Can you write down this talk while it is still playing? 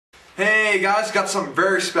Hey guys, got something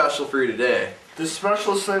very special for you today. The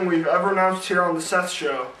specialest thing we've ever announced here on the Seth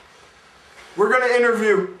Show. We're going to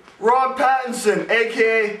interview Robert Pattinson,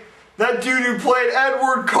 aka that dude who played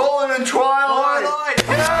Edward Cullen in Twilight.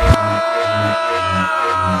 Yeah!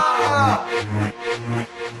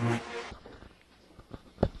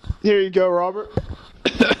 Here you go, Robert.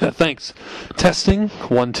 Thanks. Testing,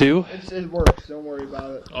 1, 2. It works, don't worry about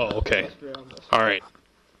it. Oh, okay. Alright.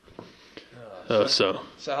 So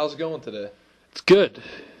how's it going today? it's good.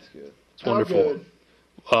 It's good. It's wonderful.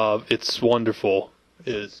 It's wonderful.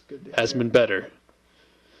 It hasn't been better.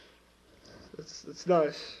 It's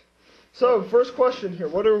nice. So, first question here.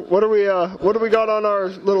 What do we got on our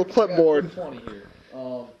little clipboard? 20 here.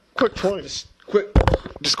 Quick 20.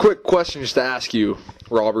 Quick question just to ask you,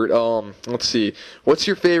 Robert. Let's see. What's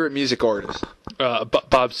your favorite music artist?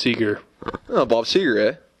 Bob Seger. Oh, Bob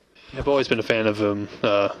Seger, eh? I've always been a fan of him.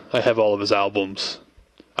 I have all of his albums.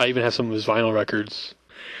 I even have some of his vinyl records.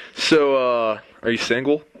 So, are you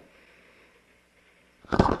single?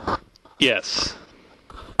 Yes.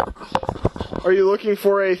 Are you looking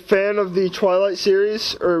for a fan of the Twilight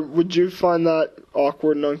series, or would you find that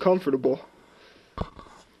awkward and uncomfortable?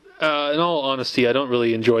 In all honesty, I don't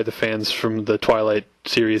really enjoy the fans from the Twilight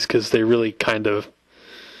series because they really kind of...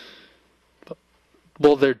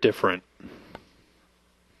 Well, they're different.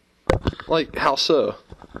 Like, how so?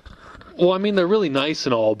 Well, I mean, they're really nice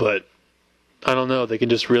and all, but I don't know, they can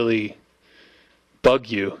just really bug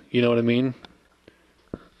you. You know what I mean?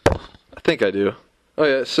 I think I do. Oh,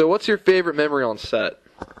 yeah. So, what's your favorite memory on set?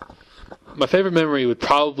 My favorite memory would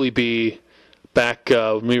probably be back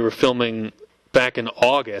when we were filming back in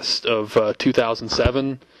August of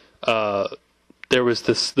 2007. There was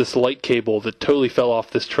this light cable that totally fell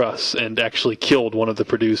off this truss and actually killed one of the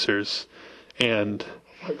producers. And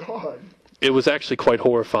Oh my God. it was actually quite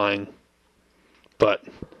horrifying. But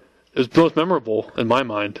it was most memorable in my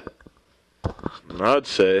mind. I'd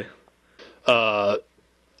say.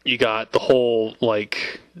 You got the whole,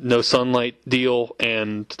 like, no sunlight deal,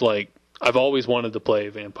 and, like, I've always wanted to play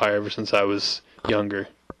a vampire ever since I was younger.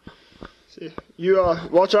 See, you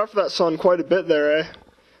watch out for that sun quite a bit there, eh?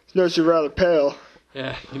 Notice you're rather pale.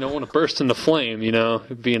 Yeah, you don't want to burst into flame, you know,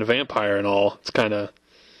 being a vampire and all. It's kind of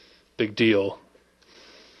big deal.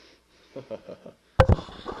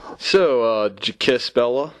 So, did you kiss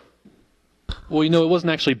Bella? Well, you know, it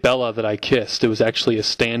wasn't actually Bella that I kissed. It was actually a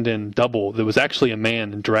stand-in double. There was actually a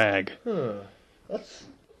man in drag.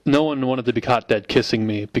 No one wanted to be caught dead kissing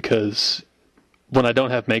me because when I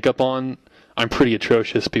don't have makeup on, I'm pretty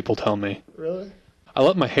atrocious, people tell me. Really? I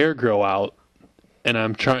let my hair grow out, and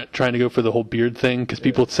I'm trying to go for the whole beard thing because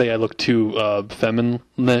people say I look too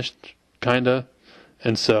feminine-ish, kind of.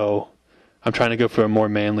 And so I'm trying to go for a more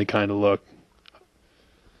manly kind of look.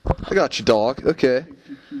 I got you, dog. Okay.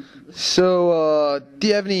 So, do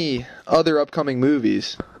you have any other upcoming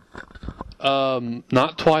movies?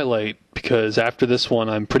 Not Twilight, because after this one,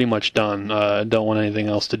 I'm pretty much done. I don't want anything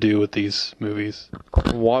else to do with these movies.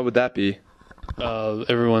 Why would that be?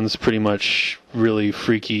 Everyone's pretty much really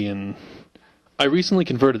freaky, and I recently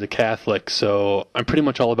converted to Catholic, so I'm pretty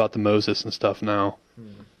much all about the Moses and stuff now.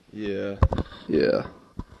 Yeah.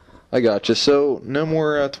 I gotcha. So, no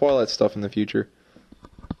more Twilight stuff in the future?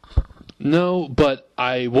 No, but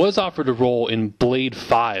I was offered a role in Blade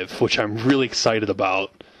 5, which I'm really excited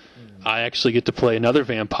about. I actually get to play another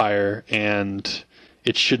vampire, and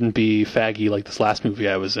it shouldn't be faggy like this last movie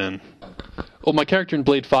I was in. Well, my character in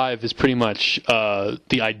Blade 5 is pretty much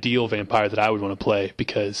the ideal vampire that I would want to play,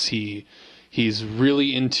 because he's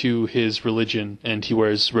really into his religion, and he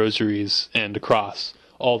wears rosaries and a cross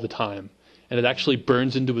all the time. And it actually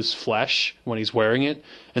burns into his flesh when he's wearing it.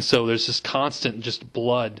 And so there's this constant just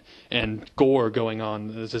blood and gore going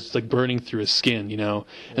on. It's just like burning through his skin, you know.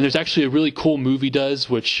 And there's actually a really cool movie does,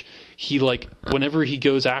 which he, like, whenever he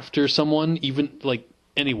goes after someone, even like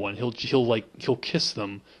anyone, he'll kiss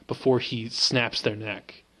them before he snaps their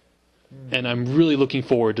neck. And I'm really looking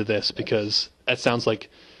forward to this because that sounds like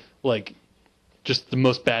just the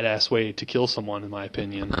most badass way to kill someone, in my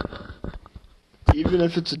opinion. Even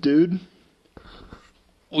if it's a dude?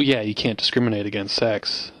 Well, yeah, you can't discriminate against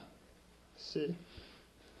sex. See.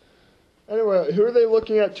 Anyway, who are they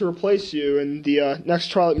looking at to replace you in the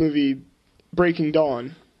next Twilight movie, Breaking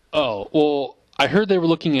Dawn? Oh, well, I heard they were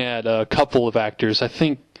looking at a couple of actors. I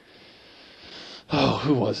think... Oh,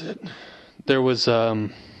 who was it? There was, I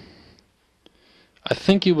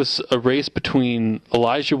think it was a race between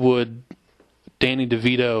Elijah Wood, Danny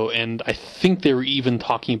DeVito, and I think they were even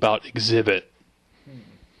talking about Exhibit.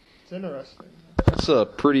 It's interesting. That's a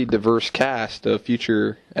pretty diverse cast of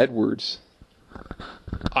future Edwards.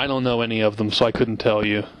 I don't know any of them, so I couldn't tell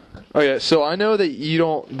you. Okay, so I know that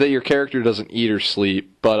your character doesn't eat or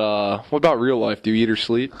sleep, but what about real life? Do you eat or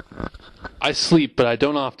sleep? I sleep, but I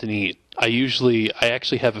don't often eat. I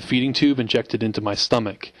actually have a feeding tube injected into my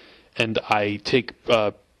stomach, and I take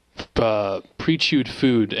pre-chewed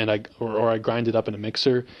food and I grind it up in a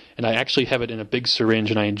mixer, and I actually have it in a big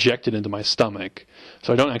syringe and I inject it into my stomach.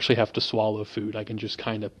 So I don't actually have to swallow food. I can just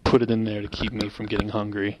kind of put it in there to keep me from getting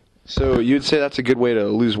hungry. So you'd say that's a good way to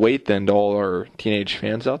lose weight then to all our teenage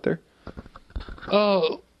fans out there?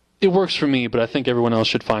 It works for me, but I think everyone else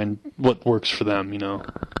should find what works for them, you know.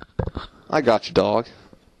 I got you, dog.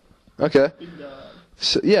 Okay. Big dog.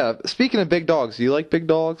 So, yeah, speaking of big dogs, do you like big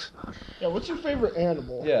dogs? Yeah, what's your favorite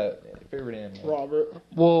animal? Yeah, favorite animal. Robert.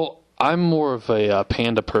 Well, I'm more of a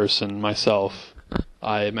panda person myself.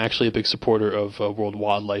 I'm actually a big supporter of World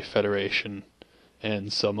Wildlife Federation,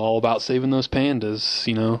 and so I'm all about saving those pandas,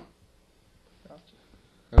 you know.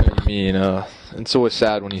 I know what you mean, it's always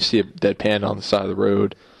sad when you see a dead panda on the side of the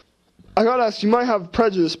road. I gotta ask, you might have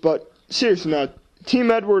prejudice, but seriously now, Team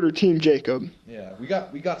Edward or Team Jacob? Yeah, we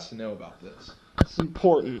got to know about this. It's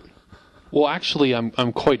important. Well, actually, I'm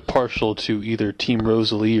quite partial to either Team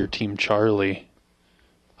Rosalie or Team Charlie.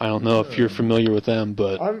 I don't know if you're familiar with them,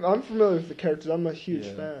 but I'm familiar with the characters. I'm a huge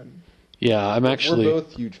fan. yeah, I'm actually. We're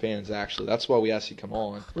both huge fans, actually. That's why we asked you to come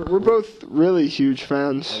on. We're both really huge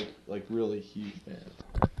fans. Like really huge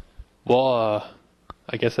fans. Well,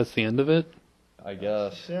 I guess that's the end of it. I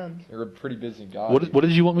guess. Yeah. You're a pretty busy guy. What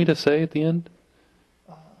did you want me to say at the end?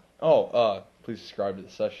 Please subscribe to the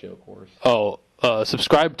Seth Show, of course. Oh,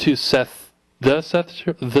 subscribe to the Seth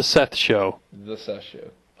Show The Seth Show.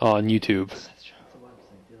 on YouTube.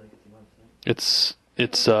 It's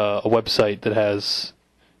a website that has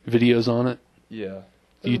videos on it. Yeah.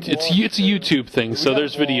 It's a YouTube thing, so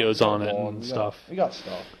there's videos on it and stuff. We got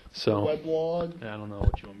stuff. So Weblog. I don't know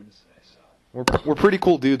what you want me to say. So. We're pretty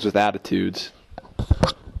cool dudes with attitudes.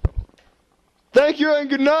 Thank you and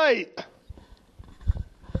good night.